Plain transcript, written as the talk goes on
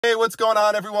Hey, what's going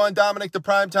on, everyone? Dominic, the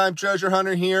Primetime Treasure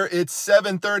Hunter here. It's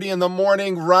 7:30 in the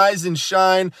morning, rise and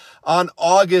shine on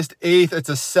August 8th. It's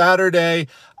a Saturday.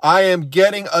 I am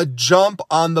getting a jump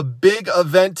on the big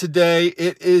event today.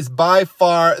 It is by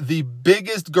far the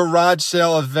biggest garage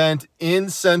sale event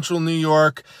in Central New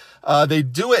York. They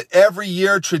do it every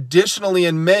year traditionally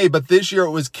in May, but this year it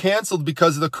was canceled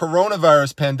because of the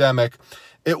coronavirus pandemic.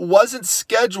 It wasn't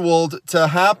scheduled to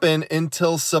happen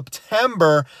until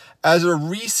September as a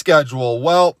reschedule.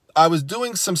 Well, I was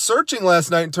doing some searching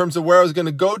last night in terms of where I was going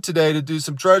to go today to do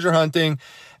some treasure hunting.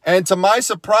 And to my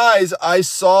surprise, I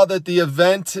saw that the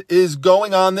event is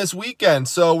going on this weekend.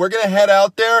 So we're going to head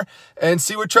out there and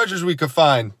see what treasures we could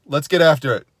find. Let's get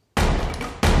after it.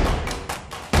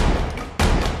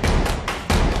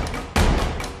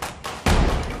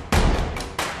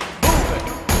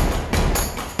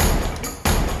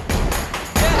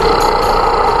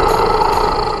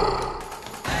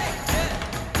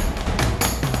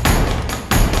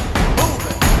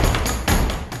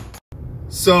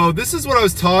 So this is what I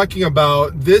was talking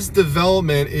about. This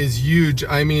development is huge.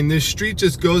 I mean, this street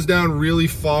just goes down really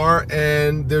far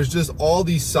and there's just all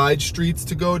these side streets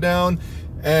to go down,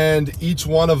 and each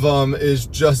one of them is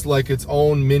just like its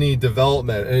own mini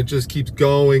development, and it just keeps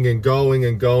going and going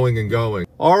and going and going.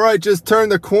 All right, just turn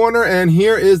the corner and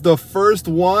here is the first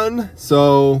one.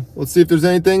 So let's see if there's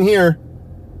anything here.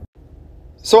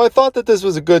 So I thought that this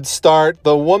was a good start.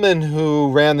 The woman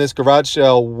who ran this garage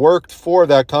sale worked for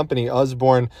that company,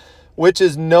 Usborne, which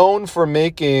is known for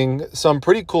making some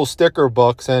pretty cool sticker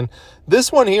books. And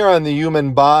this one here on the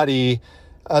human body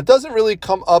doesn't really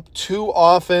come up too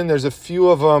often. There's a few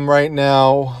of them right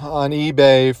now on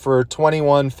eBay for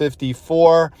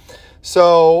 $21.54.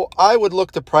 So I would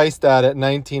look to price that at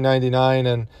 $19.99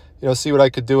 and see what I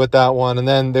could do with that one. And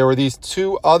then there were these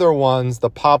two other ones,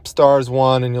 the Pop Stars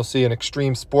one, and you'll see an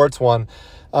Extreme Sports one,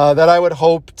 that I would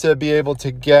hope to be able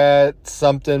to get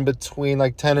something between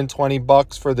like 10 and 20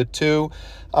 bucks for the two.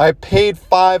 I paid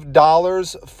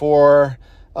 $5 for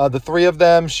the three of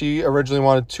them. She originally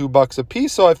wanted $2 a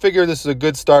piece, so I figured this is a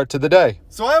good start to the day.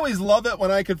 So I always love it when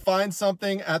I could find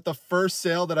something at the first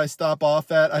sale that I stop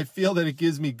off at. I feel that it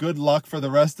gives me good luck for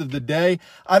the rest of the day.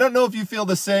 I don't know if you feel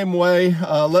the same way.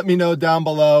 Let me know down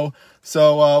below.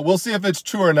 So we'll see if it's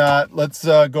true or not. Let's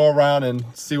go around and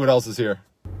see what else is here.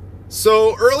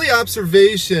 So early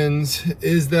observations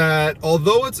is that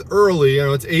although it's early,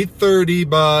 it's 8:30,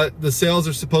 but the sales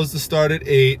are supposed to start at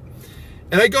 8.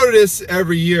 And I go to this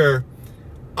every year.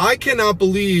 I cannot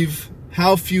believe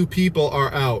how few people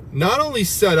are out. Not only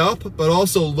set up, but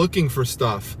also looking for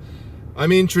stuff. I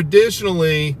mean,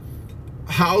 traditionally,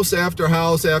 house after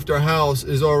house after house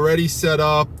is already set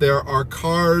up. There are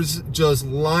cars just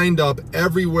lined up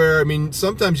everywhere. I mean,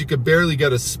 sometimes you could barely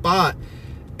get a spot.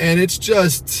 And it's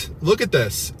just, look at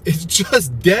this. It's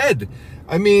just dead.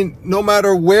 I mean, no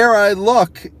matter where I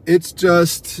look, it's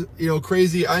just,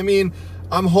 crazy. I mean,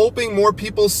 I'm hoping more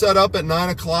people set up at 9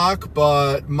 o'clock,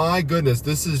 but my goodness,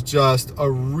 this is just a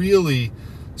really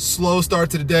slow start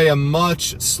to the day, and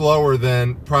much slower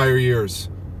than prior years.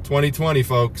 2020,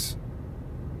 folks.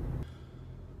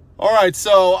 All right,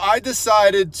 so I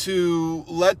decided to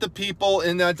let the people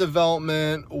in that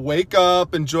development wake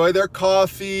up, enjoy their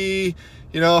coffee,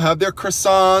 have their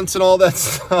croissants and all that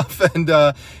stuff, and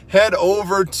head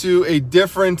over to a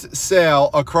different sale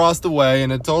across the way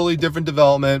in a totally different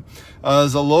development.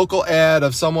 There's a local ad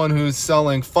of someone who's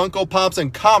selling Funko Pops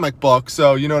and comic books,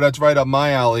 so that's right up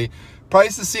my alley.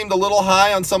 Prices seemed a little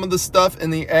high on some of the stuff in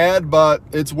the ad, but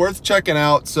it's worth checking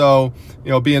out, so,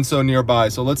 being so nearby.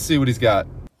 So let's see what he's got.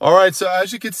 All right, so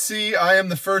as you can see, I am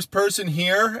the first person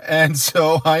here, and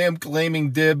so I am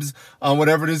claiming dibs on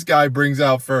whatever this guy brings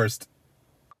out first.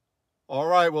 All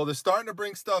right, well, they're starting to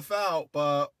bring stuff out,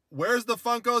 but where's the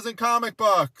Funkos and comic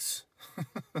books?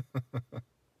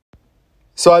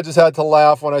 So I just had to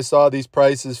laugh when I saw these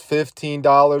prices,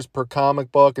 $15 per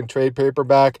comic book and trade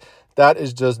paperback. That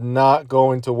is just not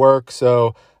going to work,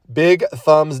 so big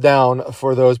thumbs down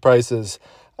for those prices.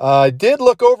 I did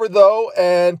look over, though,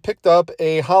 and picked up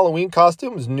a Halloween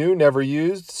costume. It was new, never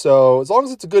used, so as long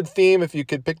as it's a good theme, if you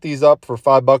could pick these up for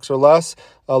 $5 or less,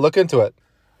 look into it.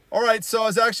 All right, so I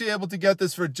was actually able to get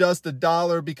this for just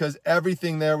 $1 because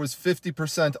everything there was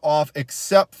 50% off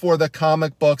except for the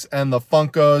comic books and the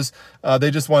Funkos.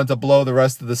 They just wanted to blow the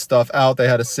rest of the stuff out. They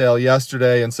had a sale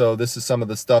yesterday, and so this is some of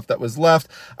the stuff that was left.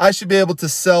 I should be able to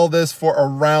sell this for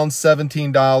around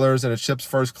 $17, and it ships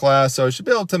first class, so I should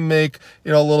be able to make,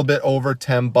 a little bit over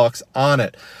 10 bucks on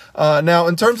it. Now,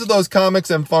 in terms of those comics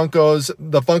and Funkos,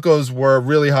 the Funkos were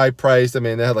really high priced. I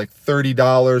mean, they had like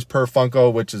 $30 per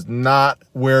Funko, which is not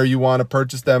where where you want to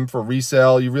purchase them for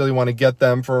resale. You really want to get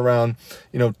them for around,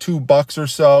 you know, $2 or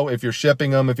so if you're shipping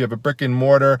them. If you have a brick and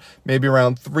mortar, maybe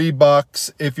around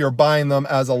 $3 if you're buying them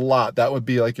as a lot. That would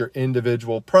be like your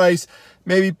individual price.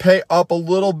 Maybe pay up a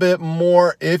little bit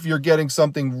more if you're getting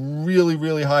something really,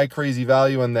 really high, crazy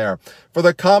value in there. For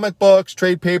the comic books,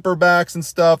 trade paperbacks and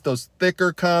stuff, those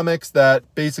thicker comics that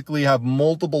basically have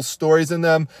multiple stories in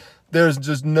them, there's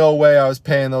just no way I was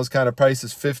paying those kind of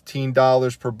prices.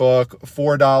 $15 per book,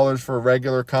 $4 for a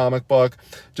regular comic book.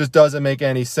 Just doesn't make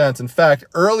any sense. In fact,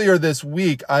 earlier this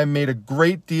week, I made a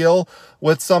great deal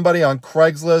with somebody on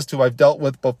Craigslist who I've dealt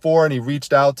with before, and he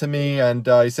reached out to me and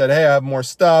he said, hey, I have more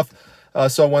stuff.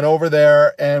 So I went over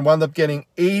there and wound up getting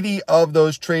 80 of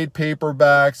those trade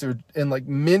paperbacks. They're in like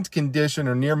mint condition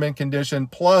or near mint condition,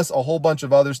 plus a whole bunch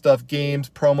of other stuff, games,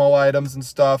 promo items and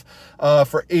stuff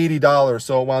for $80.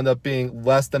 So it wound up being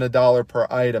less than $1 per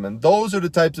item. And those are the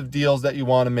types of deals that you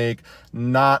want to make,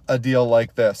 not a deal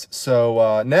like this.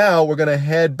 So now we're going to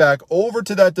head back over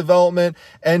to that development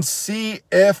and see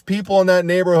if people in that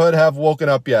neighborhood have woken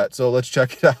up yet. So let's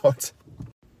check it out.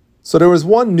 So there was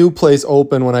one new place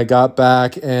open when I got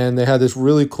back, and they had this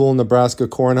really cool Nebraska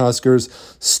Cornhuskers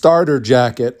starter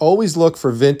jacket. Always look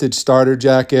for vintage starter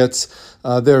jackets.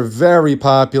 They're very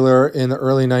popular in the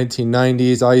early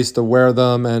 1990s. I used to wear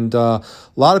them, and a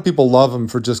lot of people love them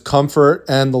for just comfort,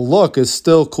 and the look is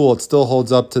still cool. It still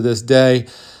holds up to this day.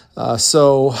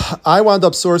 So I wound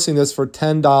up sourcing this for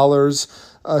 $10.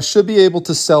 Should be able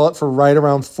to sell it for right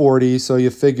around $40. So you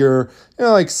figure, you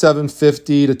know, like $7.50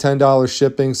 to $10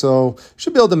 shipping. So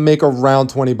should be able to make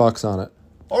around $20 on it.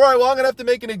 All right, well, I'm going to have to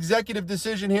make an executive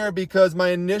decision here because my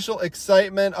initial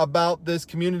excitement about this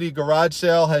community garage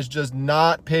sale has just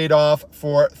not paid off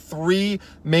for three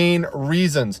main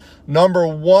reasons. Number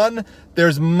one,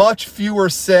 there's much fewer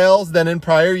sales than in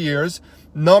prior years.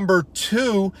 Number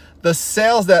two, the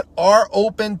sales that are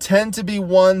open tend to be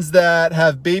ones that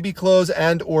have baby clothes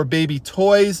and or baby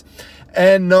toys.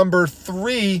 And number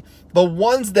three, the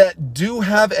ones that do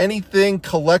have anything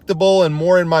collectible and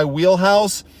more in my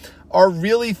wheelhouse are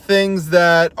really things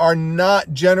that are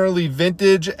not generally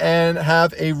vintage and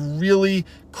have a really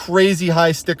crazy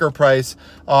high sticker price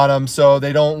on them, so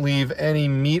they don't leave any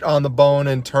meat on the bone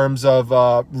in terms of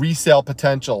resale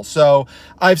potential. So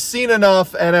I've seen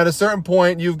enough, and at a certain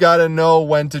point you've got to know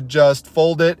when to just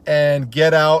fold it and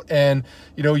get out and,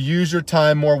 you know, use your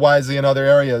time more wisely in other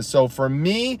areas. So for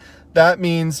me, that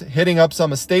means hitting up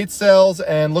some estate sales,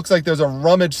 and looks like there's a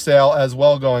rummage sale as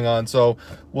well going on, so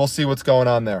we'll see what's going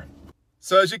on there.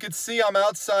 So as you can see, I'm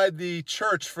outside the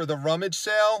church for the rummage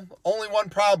sale. Only one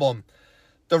problem.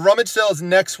 The rummage sale is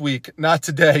next week, not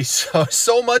today.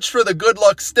 So much for the good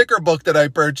luck sticker book that I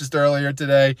purchased earlier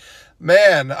today.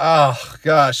 Man, oh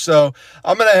gosh. So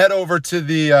I'm going to head over to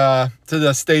the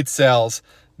estate sales.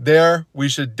 There, we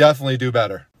should definitely do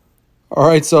better. All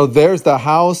right, so there's the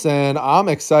house, and I'm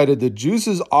excited. The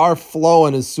juices are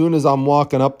flowing as soon as I'm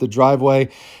walking up the driveway.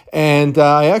 And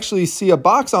I actually see a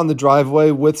box on the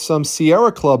driveway with some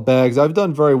Sierra Club bags. I've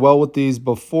done very well with these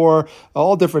before,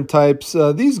 all different types.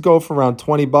 These go for around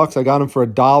 $20. I got them for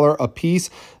 $1 a piece.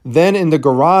 Then in the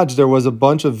garage, there was a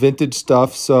bunch of vintage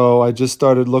stuff, so I just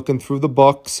started looking through the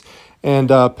books and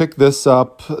picked this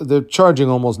up. They're charging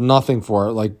almost nothing for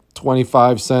it, like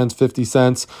 25 cents, 50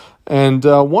 cents. And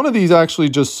one of these actually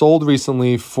just sold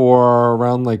recently for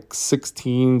around like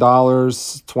 $16,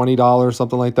 $20,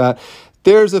 something like that.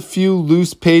 There's a few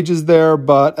loose pages there,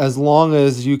 but as long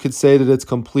as you could say that it's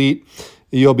complete,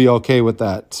 you'll be okay with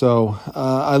that. So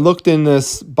I looked in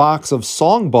this box of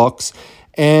songbooks,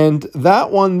 and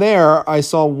that one there, I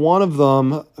saw one of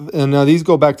them, and now these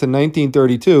go back to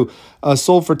 1932,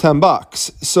 sold for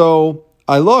 $10. So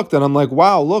I looked and I'm like,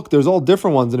 wow, look, there's all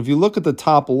different ones. And if you look at the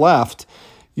top left,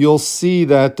 you'll see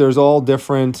that there's all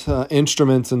different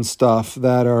instruments and stuff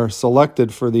that are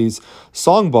selected for these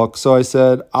songbooks. So I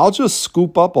said, I'll just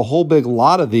scoop up a whole big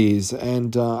lot of these.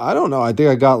 And I don't know, I think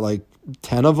I got like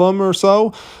 10 of them or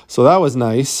so. So that was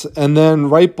nice. And then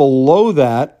right below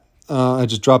that, I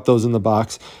just dropped those in the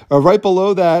box. Right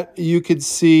below that, you could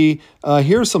see,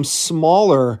 here's some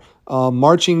smaller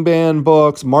marching band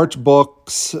books, march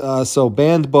books, so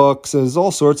band books. There's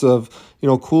all sorts of, you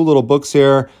know, cool little books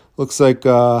here. Looks like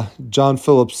John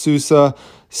Philip Sousa.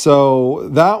 So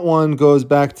that one goes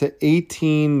back to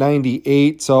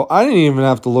 1898. So I didn't even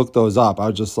have to look those up. I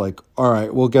was just like, all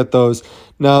right, we'll get those.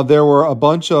 Now, there were a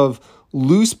bunch of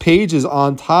loose pages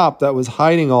on top that was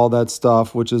hiding all that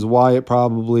stuff, which is why it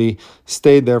probably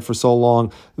stayed there for so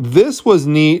long. This was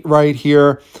neat right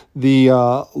here. The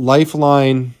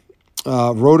Lifeline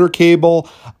rotor cable.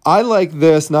 I like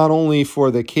this not only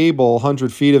for the cable,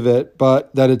 100 feet of it,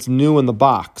 but that it's new in the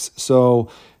box. So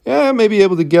yeah, maybe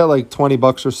able to get like 20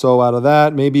 bucks or so out of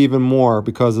that, maybe even more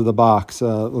because of the box.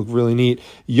 Look really neat.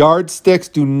 Yardsticks,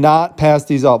 do not pass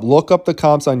these up. Look up the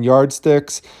comps on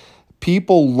yardsticks.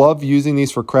 People love using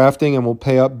these for crafting and will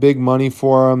pay up big money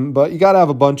for them, but you got to have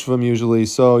a bunch of them usually.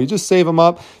 So you just save them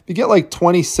up. If you get like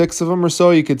 26 of them or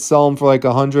so, you could sell them for like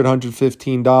 $100,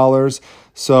 $115.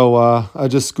 So I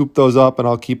just scoop those up and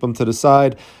I'll keep them to the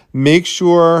side. Make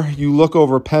sure you look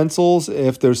over pencils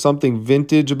if there's something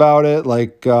vintage about it,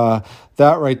 like that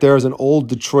right there is an old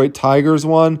Detroit Tigers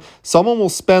one. Someone will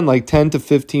spend like 10 to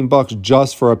 15 bucks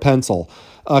just for a pencil.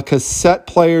 Cassette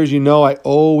players, I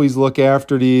always look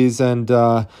after these and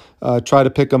try to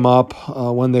pick them up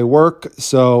when they work.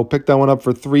 So pick that one up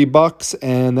for $3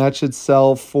 and that should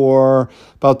sell for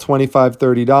about $25,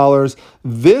 $30.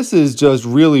 This is just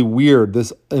really weird,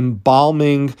 this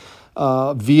embalming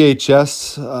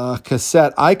VHS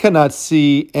cassette. I cannot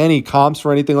see any comps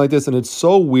for anything like this, and it's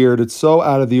so weird, it's so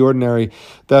out of the ordinary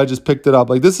that I just picked it up.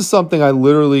 Like, this is something I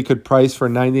literally could price for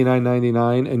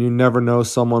 $99.99, and you never know,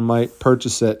 someone might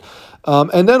purchase it.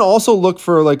 And then also look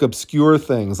for like obscure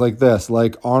things like this,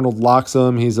 like Arnold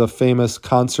Loxam. He's a famous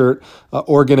concert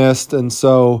organist, and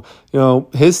so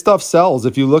his stuff sells.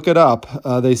 If you look it up,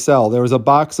 they sell. There was a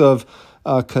box of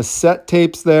cassette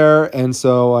tapes there, and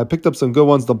so I picked up some good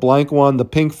ones. The blank one, the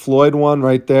Pink Floyd one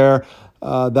right there,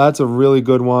 that's a really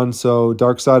good one. So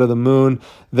Dark Side of the Moon.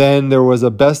 Then there was a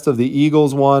Best of the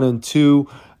Eagles one and 2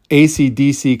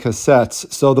 AC/DC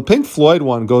cassettes. So the Pink Floyd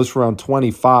one goes for around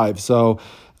 $25. So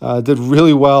did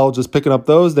really well just picking up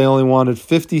those. They only wanted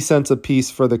 50 cents a piece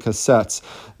for the cassettes.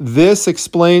 This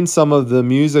explains some of the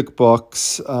music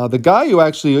books. The guy who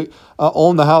actually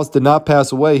owned the house did not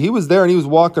pass away. He was there and he was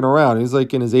walking around. He was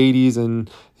like in his 80s and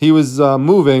he was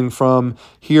moving from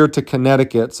here to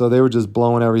Connecticut. So they were just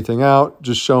blowing everything out,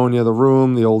 just showing you the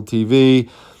room, the old TV.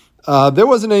 There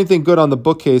wasn't anything good on the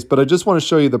bookcase, but I just want to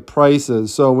show you the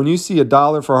prices. So when you see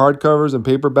 $1 for hardcovers and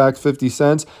paperbacks, 50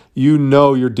 cents, you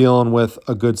know you're dealing with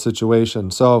a good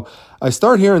situation. So I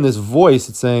start hearing this voice.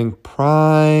 It's saying,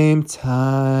 prime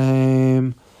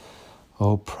time.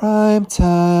 Oh, prime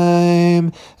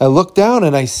time. I look down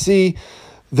and I see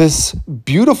this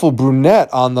beautiful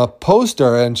brunette on the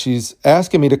poster, and she's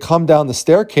asking me to come down the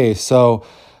staircase. So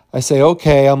I say,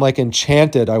 okay, I'm like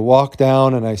enchanted. I walk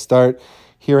down and I start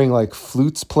hearing like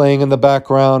flutes playing in the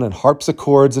background and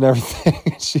harpsichords and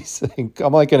everything. She's saying,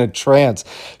 I'm like in a trance.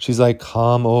 She's like,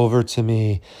 come over to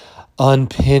me.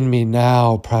 Unpin me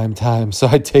now, prime time. So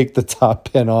I take the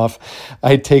top pin off.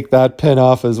 I take that pin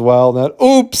off as well. Then,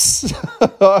 oops,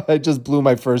 I just blew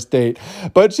my first date.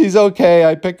 But she's okay.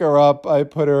 I pick her up. I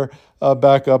put her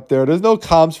back up there. There's no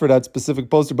comps for that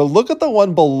specific poster, but look at the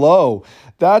one below.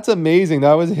 That's amazing.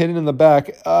 That was hidden in the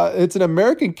back. It's an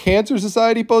American Cancer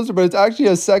Society poster, but it's actually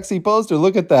a sexy poster.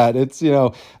 Look at that. It's,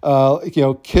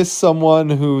 kiss someone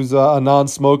who's a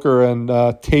non-smoker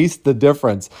and taste the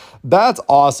difference. That's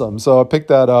awesome. So I picked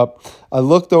that up. I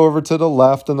looked over to the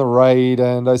left and the right,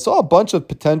 and I saw a bunch of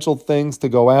potential things to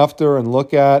go after and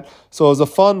look at. So it was a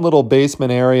fun little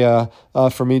basement area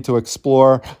for me to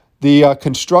explore. The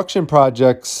construction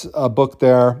projects book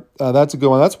there, that's a good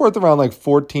one. That's worth around like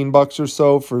 14 bucks or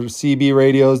so for CB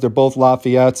radios. They're both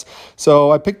Lafayette's. So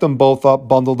I picked them both up,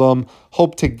 bundled them,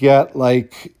 hope to get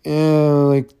like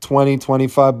 20,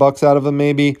 25 bucks out of them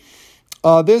maybe.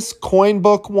 This coin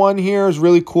book one here is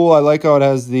really cool. I like how it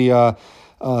has the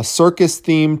circus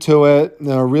theme to it.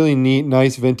 A really neat,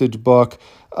 nice vintage book.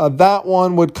 That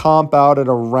one would comp out at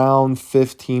around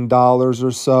 $15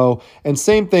 or so. And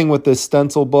same thing with this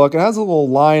stencil book. It has a little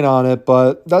line on it,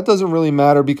 but that doesn't really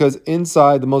matter because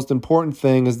inside the most important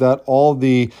thing is that all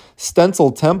the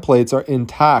stencil templates are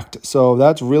intact. So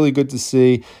that's really good to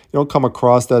see. You don't come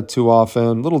across that too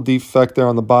often. Little defect there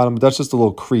on the bottom, but that's just a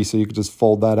little crease, so you could just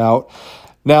fold that out.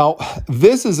 Now,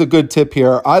 this is a good tip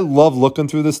here. I love looking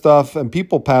through this stuff, and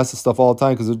people pass this stuff all the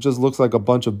time because it just looks like a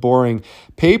bunch of boring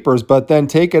papers, but then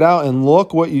take it out and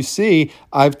look what you see.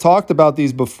 I've talked about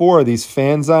these before, these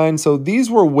fanzines. So these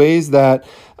were ways that,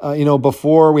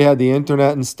 before we had the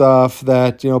internet and stuff,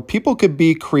 that, people could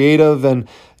be creative and,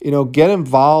 get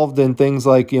involved in things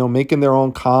like, making their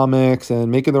own comics and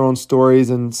making their own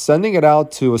stories and sending it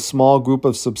out to a small group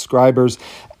of subscribers.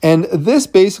 And this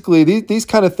basically, these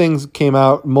kind of things came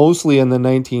out mostly in the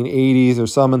 1980s or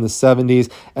some in the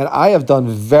 70s. And I have done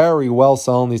very well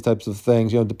selling these types of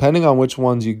things. Depending on which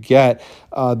ones you get,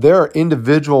 there are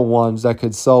individual ones that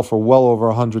could sell for well over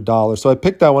 $100. So I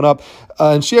picked that one up,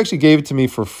 and she actually gave it to me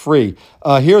for free.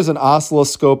 Here's an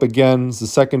oscilloscope again. It's the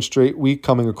second straight week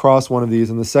coming across one of these,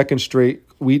 and the second straight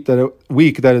week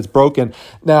that it's broken.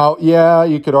 Now, yeah,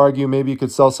 you could argue maybe you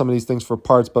could sell some of these things for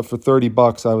parts, but for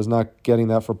 $30, I was not getting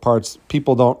that for parts.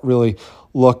 People don't really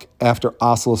look after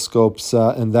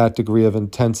oscilloscopes in that degree of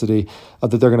intensity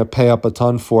that they're going to pay up a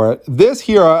ton for it. This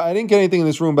here, I didn't get anything in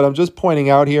this room, but I'm just pointing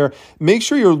out here, make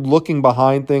sure you're looking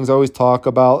behind things. I always talk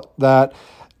about that.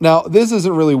 Now, this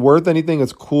isn't really worth anything.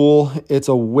 It's cool. It's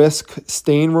a whisk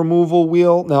stain removal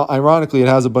wheel. Now, ironically, it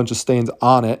has a bunch of stains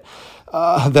on it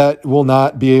that will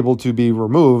not be able to be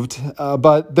removed.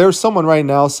 But there's someone right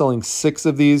now selling 6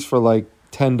 of these for like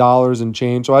 $10 and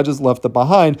change, so I just left it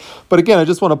behind. But again, I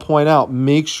just want to point out,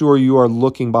 make sure you are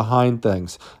looking behind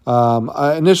things.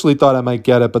 I initially thought I might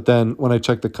get it, but then when I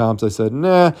checked the comps, I said,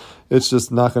 nah, it's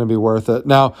just not going to be worth it.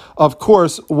 Now, of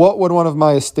course, what would one of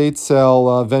my estate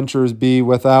sale ventures be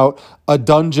without a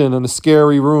dungeon and a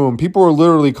scary room? People were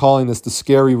literally calling this the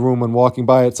scary room when walking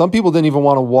by it. Some people didn't even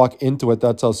want to walk into it.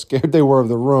 That's how scared they were of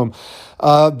the room.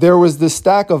 There was this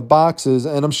stack of boxes,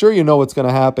 and I'm sure you know what's going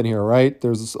to happen here, right?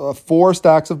 There's 4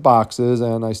 stacks of boxes,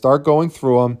 and I start going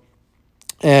through them,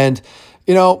 and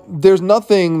you know, there's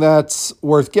nothing that's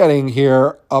worth getting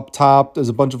here. Up top, there's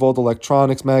a bunch of old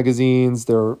electronics magazines.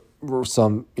 There were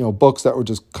some, books that were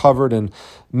just covered in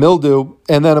mildew.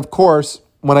 And then, of course,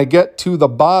 when I get to the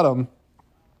bottom,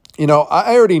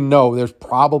 I already know there's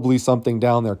probably something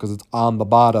down there because it's on the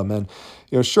bottom. And,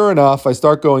 sure enough, I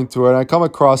start going through it. And I come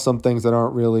across some things that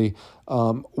aren't really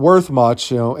worth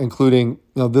much, including,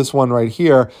 this one right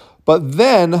here. But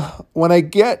then when I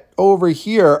get over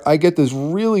here, I get this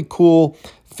really cool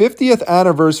 50th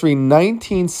anniversary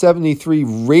 1973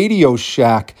 Radio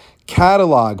Shack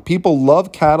catalog. People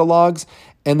love catalogs,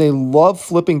 and they love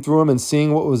flipping through them and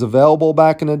seeing what was available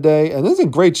back in the day. And this is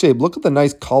in great shape. Look at the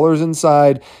nice colors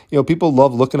inside. People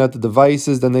love looking at the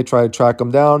devices, then they try to track them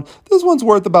down. This one's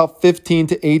worth about $15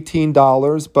 to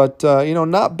 $18, but,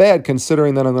 not bad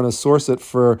considering that I'm going to source it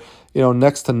for,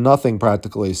 next to nothing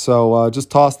practically. So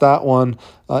just toss that one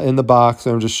in the box.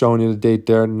 And I'm just showing you the date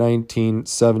there,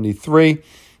 1973.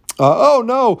 Oh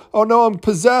no, I'm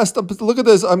possessed. Look at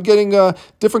this. I'm getting a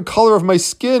different color of my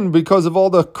skin because of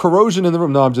all the corrosion in the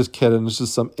room. No, I'm just kidding. It's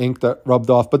just some ink that rubbed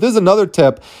off. But there's another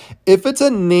tip. If it's a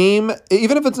name,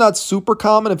 even if it's not super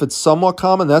common, if it's somewhat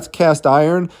common, that's cast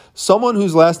iron. Someone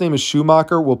whose last name is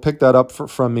Schumacher will pick that up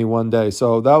from me one day.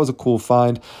 So that was a cool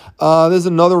find. There's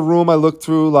another room I looked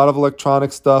through, a lot of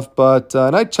electronic stuff, but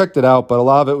and I checked it out, but a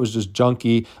lot of it was just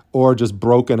junky or just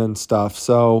broken and stuff.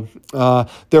 So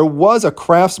there was a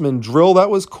Craftsman drill that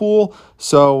was cool.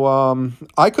 So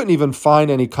I couldn't even find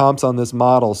any comps on this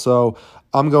model. So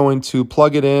I'm going to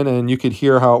plug it in and you could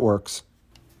hear how it works.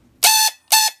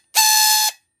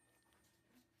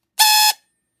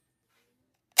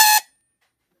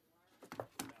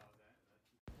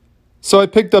 So I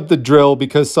picked up the drill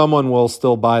because someone will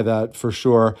still buy that for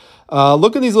sure.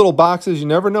 Look at these little boxes. You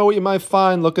never know what you might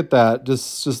find. Look at that.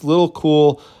 Just little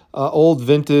cool old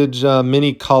vintage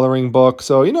mini coloring book.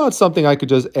 So, it's something I could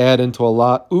just add into a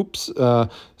lot. Oops.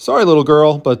 Sorry, little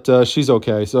girl, but she's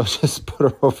okay. So just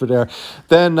put her over there.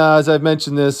 Then, as I've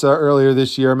mentioned this earlier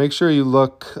this year, make sure you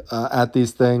look at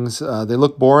these things. They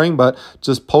look boring, but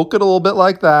just poke it a little bit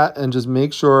like that and just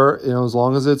make sure, as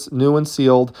long as it's new and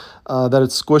sealed, that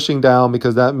it's squishing down,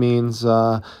 because that means,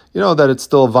 that it's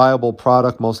still a viable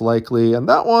product most likely. And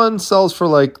that one sells for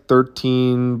like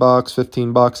 $13,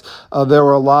 $15. There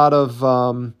were a lot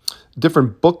of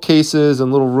different bookcases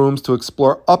and little rooms to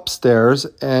explore upstairs.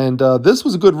 And this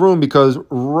was a good room because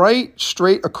right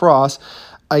straight across,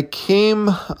 I came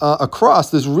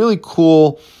across this really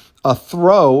cool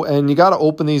throw, and you got to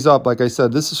open these up. Like I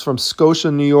said, this is from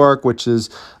Scotia, New York, which is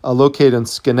located in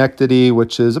Schenectady,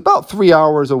 which is about 3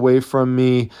 hours away from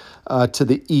me to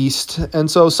the east. And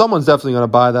so someone's definitely going to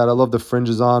buy that. I love the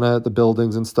fringes on it, the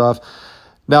buildings and stuff.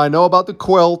 Now, I know about the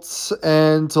quilts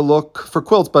and to look for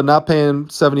quilts, but not paying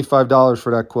 $75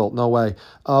 for that quilt. No way.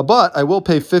 But I will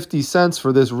pay 50 cents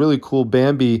for this really cool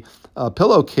Bambi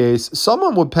pillowcase.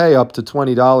 Someone would pay up to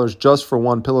 $20 just for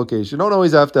one pillowcase. You don't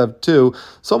always have to have 2.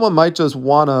 Someone might just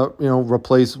want to,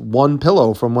 replace one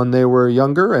pillow from when they were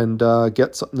younger and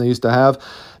get something they used to have.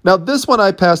 Now, this one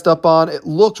I passed up on. It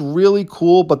looked really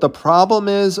cool, but the problem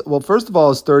is, well, first of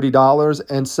all, it's $30,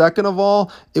 and second of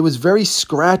all, it was very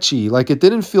scratchy. Like, it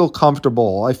didn't feel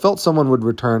comfortable. I felt someone would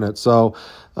return it. So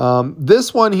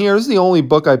this one here is the only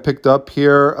book I picked up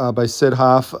here by Sid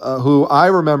Hoff, who I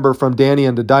remember from Danny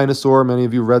and the Dinosaur. Many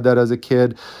of you read that as a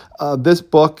kid. This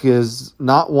book is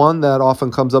not one that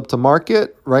often comes up to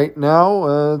market right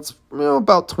now. It's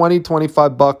about 20,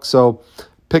 25 bucks. So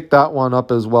pick that one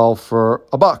up as well for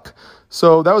 $1.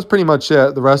 So that was pretty much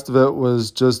it. The rest of it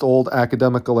was just old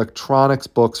academic electronics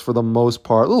books for the most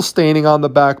part. A little staining on the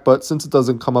back, but since it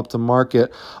doesn't come up to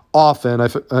market often, I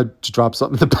dropped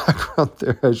something in the background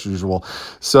there as usual.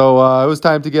 So it was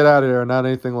time to get out of there. Not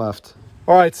anything left.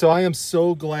 All right, so I am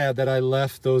so glad that I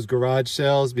left those garage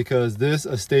sales because this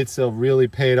estate sale really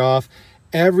paid off.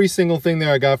 Every single thing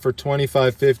there I got for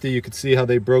 $25.50. You could see how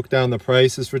they broke down the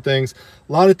prices for things.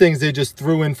 A lot of things they just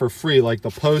threw in for free, like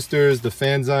the posters, the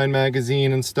fanzine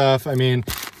magazine and stuff. I mean,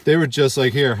 they were just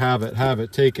like, here, have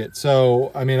it, take it.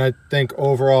 So, I mean, I think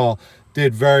overall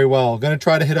did very well. Gonna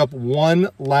try to hit up one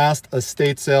last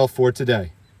estate sale for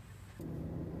today.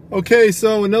 Okay,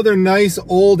 so another nice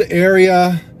old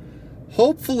area.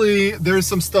 Hopefully there's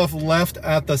some stuff left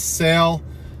at the sale.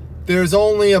 There's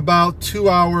only about 2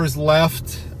 hours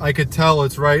left. I could tell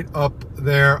it's right up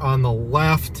there on the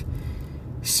left.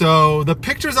 So the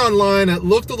pictures online, it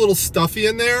looked a little stuffy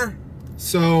in there.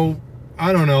 So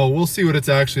I don't know. We'll see what it's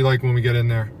actually like when we get in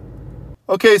there.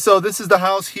 Okay, so this is the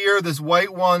house here, this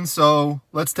white one. So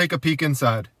let's take a peek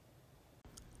inside.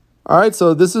 All right,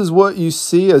 so this is what you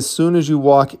see as soon as you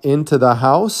walk into the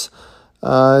house.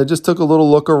 I just took a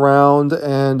little look around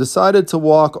and decided to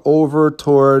walk over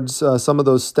towards some of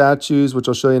those statues, which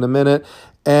I'll show you in a minute,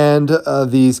 and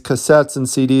these cassettes and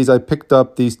CDs. I picked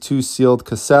up these 2 sealed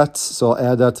cassettes, so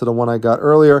I'll add that to the one I got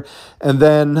earlier. And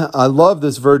then I love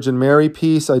this Virgin Mary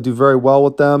piece. I do very well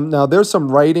with them. Now, there's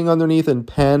some writing underneath in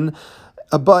pen,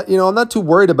 but, you know, I'm not too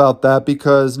worried about that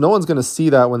because no one's going to see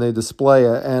that when they display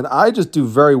it. And I just do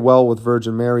very well with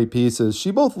Virgin Mary pieces.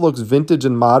 She both looks vintage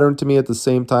and modern to me at the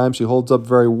same time. She holds up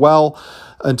very well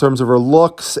in terms of her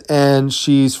looks, and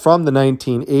she's from the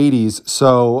 1980s,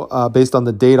 so based on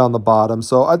the date on the bottom.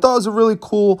 So I thought it was a really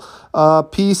cool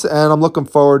piece, and I'm looking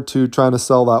forward to trying to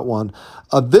sell that one.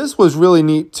 This was really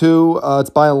neat too. It's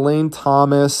by Elaine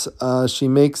Thomas. She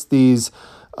makes these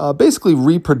basically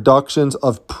reproductions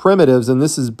of primitives, and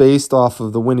this is based off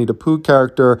of the Winnie the Pooh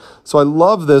character. So I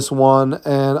love this one,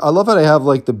 and I love how they have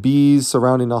like the bees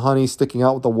surrounding the honey sticking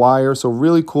out with the wire. So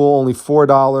really cool, only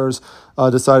 $4.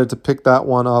 Decided to pick that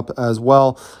one up as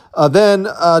well. Then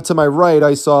to my right,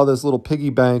 I saw this little piggy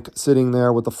bank sitting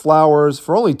there with the flowers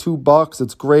for only $2.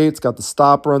 It's great. It's got the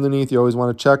stopper underneath. You always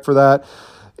want to check for that.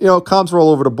 You know, comps are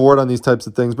all over the board on these types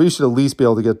of things, but you should at least be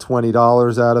able to get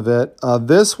 $20 out of it.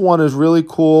 This one is really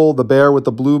cool, the bear with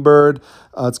the bluebird.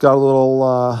 It's got a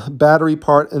little battery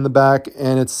part in the back,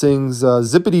 and it sings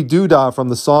Zippity Doo-Dah from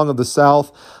the Song of the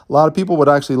South. A lot of people would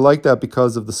actually like that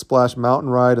because of the Splash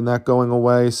Mountain ride and that going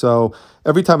away. So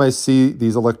every time I see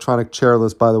these electronic chair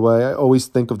lists, by the way, I always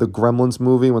think of the Gremlins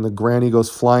movie when the granny goes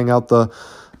flying out the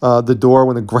door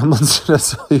when the gremlins.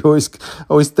 So you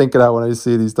always think of that when I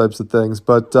see these types of things.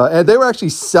 But and they were actually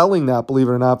selling that, believe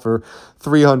it or not, for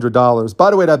 $300.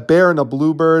 By the way, that bear and a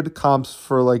bluebird comps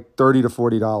for like $30 to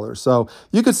 $40. So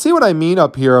you could see what I mean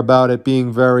up here about it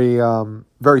being very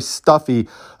very stuffy.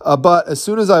 But as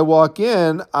soon as I walk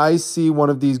in, I see one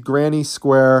of these granny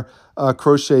square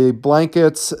crochet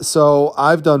blankets. So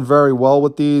I've done very well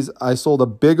with these. I sold a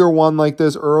bigger one like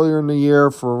this earlier in the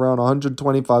year for around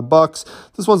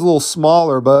 $125. This one's a little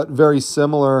smaller, but very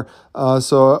similar.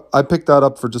 So I picked that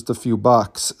up for just a few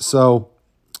bucks. So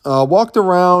walked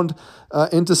around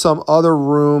into some other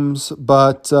rooms,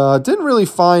 but didn't really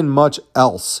find much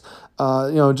else.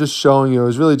 You know, just showing you, it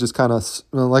was really just kind of,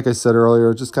 like I said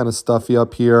earlier, just kind of stuffy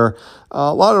up here.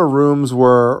 A lot of rooms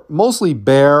were mostly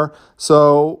bare.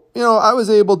 So, you know, I was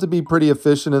able to be pretty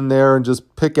efficient in there and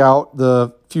just pick out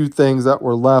the few things that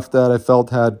were left that I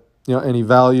felt had, you know, any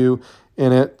value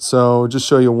in it. So just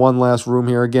show you one last room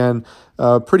here again.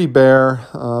 Pretty bare,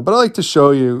 but I like to show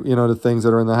you, you know, the things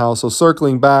that are in the house. So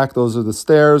circling back, those are the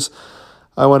stairs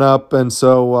I went up, and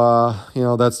so, you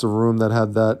know, that's the room that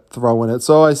had that throw in it.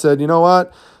 So I said, you know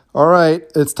what? All right,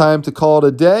 it's time to call it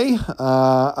a day.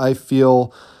 I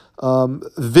feel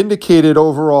vindicated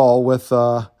overall with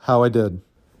how I did.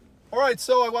 All right,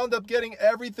 so I wound up getting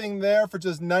everything there for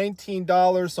just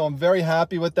 $19, so I'm very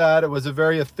happy with that. It was a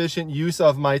very efficient use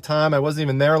of my time. I wasn't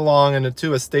even there long, and the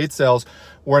 2 estate sales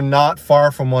were not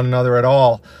far from one another at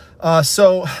all.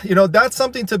 So, you know, that's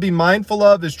something to be mindful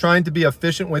of, is trying to be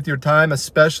efficient with your time,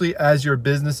 especially as your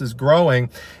business is growing.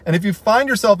 And if you find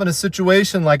yourself in a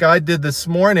situation like I did this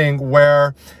morning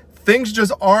where things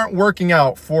just aren't working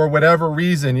out for whatever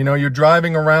reason, you know, you're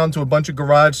driving around to a bunch of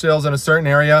garage sales in a certain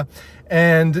area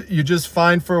and you just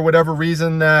find for whatever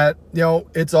reason that, you know,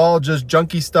 it's all just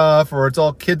junky stuff, or it's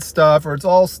all kid stuff, or it's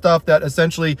all stuff that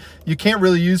essentially you can't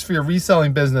really use for your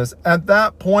reselling business. At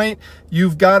that point,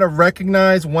 you've got to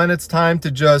recognize when it's time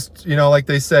to just, you know, like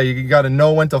they say, you got to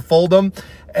know when to fold them,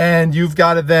 and you've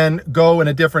got to then go in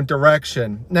a different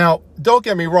direction. Now, don't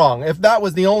get me wrong. If that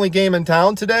was the only game in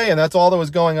town today and that's all that was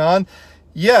going on,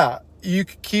 yeah, you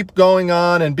could keep going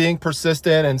on and being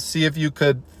persistent and see if you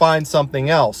could find something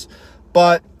else.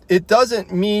 But it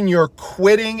doesn't mean you're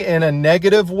quitting in a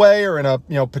negative way or in a,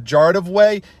 you know, pejorative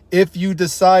way if you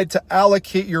decide to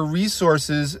allocate your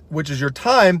resources, which is your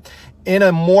time, in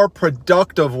a more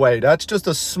productive way. That's just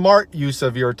a smart use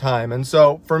of your time. And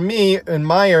so for me, in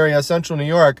my area, Central New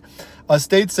York,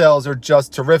 estate sales are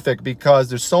just terrific because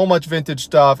there's so much vintage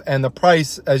stuff, and the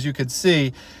price, as you could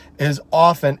see, is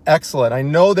often excellent. I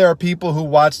know there are people who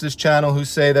watch this channel who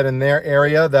say that in their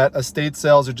area that estate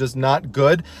sales are just not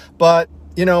good, but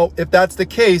you know, if that's the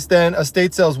case, then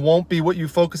estate sales won't be what you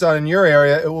focus on in your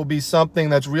area. It will be something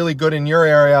that's really good in your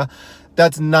area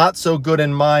that's not so good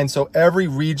in mine. So every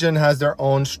region has their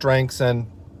own strengths and,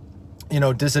 you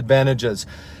know, disadvantages.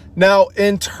 Now,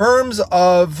 in terms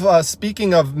of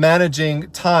speaking of managing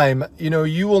time, you know,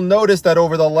 you will notice that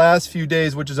over the last few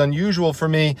days, which is unusual for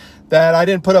me, that I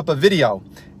didn't put up a video.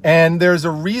 And there's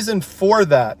a reason for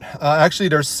that. Actually,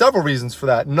 there's several reasons for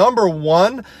that. Number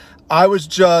one, I was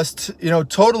just, you know,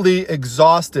 totally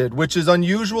exhausted, which is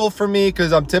unusual for me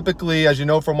because I'm typically, as you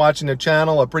know from watching the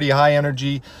channel, a pretty high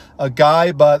energy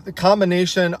guy. But the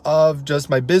combination of just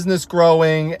my business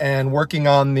growing and working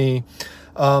on the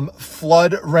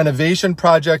flood renovation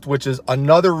project, which is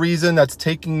another reason that's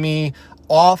taking me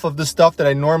off of the stuff that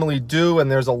I normally do.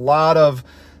 And there's a lot of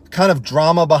kind of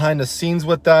drama behind the scenes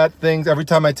with that. Things, every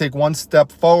time I take one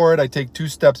step forward, I take two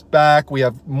steps back. We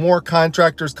have more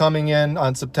contractors coming in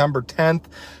on September 10th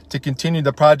to continue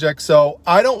the project. So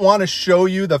I don't want to show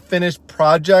you the finished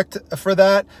project for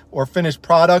that, or finished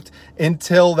product,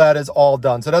 until that is all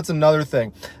done. So that's another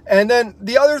thing. And then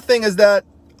the other thing is that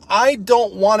I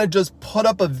don't want to just put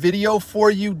up a video for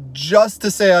you just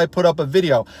to say I put up a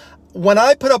video. When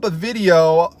I put up a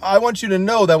video, I want you to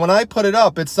know that when I put it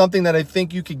up, it's something that I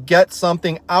think you could get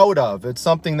something out of. It's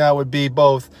something that would be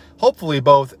both, hopefully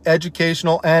both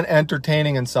educational and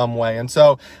entertaining in some way. And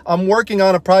so I'm working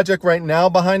on a project right now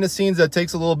behind the scenes that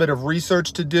takes a little bit of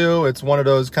research to do. It's one of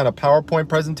those kind of PowerPoint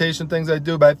presentation things I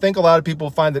do, but I think a lot of people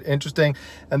find it interesting,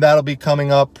 and that'll be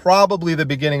coming up probably the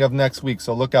beginning of next week.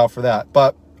 So look out for that.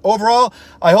 But overall,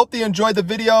 I hope you enjoyed the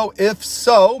video. If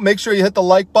so, make sure you hit the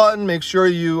like button. Make sure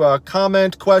you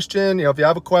comment, question, you know, if you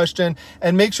have a question,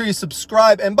 and make sure you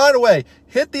subscribe. And by the way,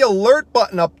 hit the alert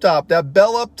button up top, that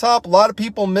bell up top. A lot of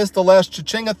people missed the last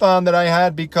Cha-Ching-a-thon that I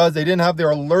had because they didn't have their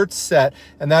alerts set.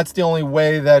 And that's the only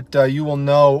way that you will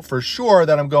know for sure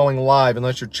that I'm going live,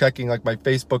 unless you're checking like my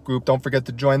Facebook group. Don't forget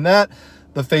to join that.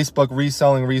 The Facebook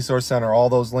Reselling Resource Center. All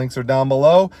those links are down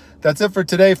below. That's it for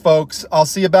today, folks. I'll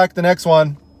see you back the next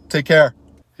one. Take care.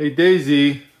 Hey,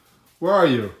 Daisy, where are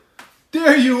you?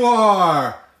 There you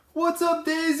are. What's up,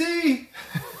 Daisy?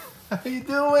 How you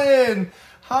doing?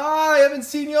 Hi, I haven't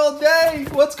seen you all day.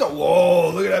 What's going?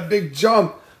 Whoa, look at that big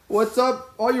jump. What's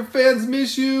up? All your fans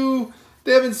miss you.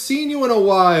 They haven't seen you in a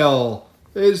while.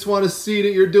 They just want to see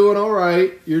that you're doing all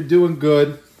right. You're doing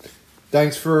good.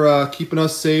 Thanks for keeping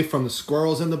us safe from the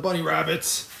squirrels and the bunny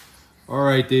rabbits. All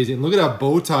right, Daisy, and look at that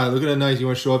bow tie. Look at that nice. You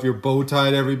want to show off your bow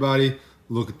tie to everybody?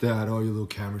 Look at that. Oh, you little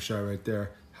camera shy right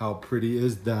there. How pretty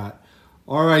is that?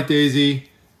 All right, Daisy.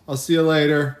 I'll see you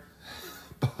later.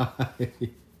 Bye.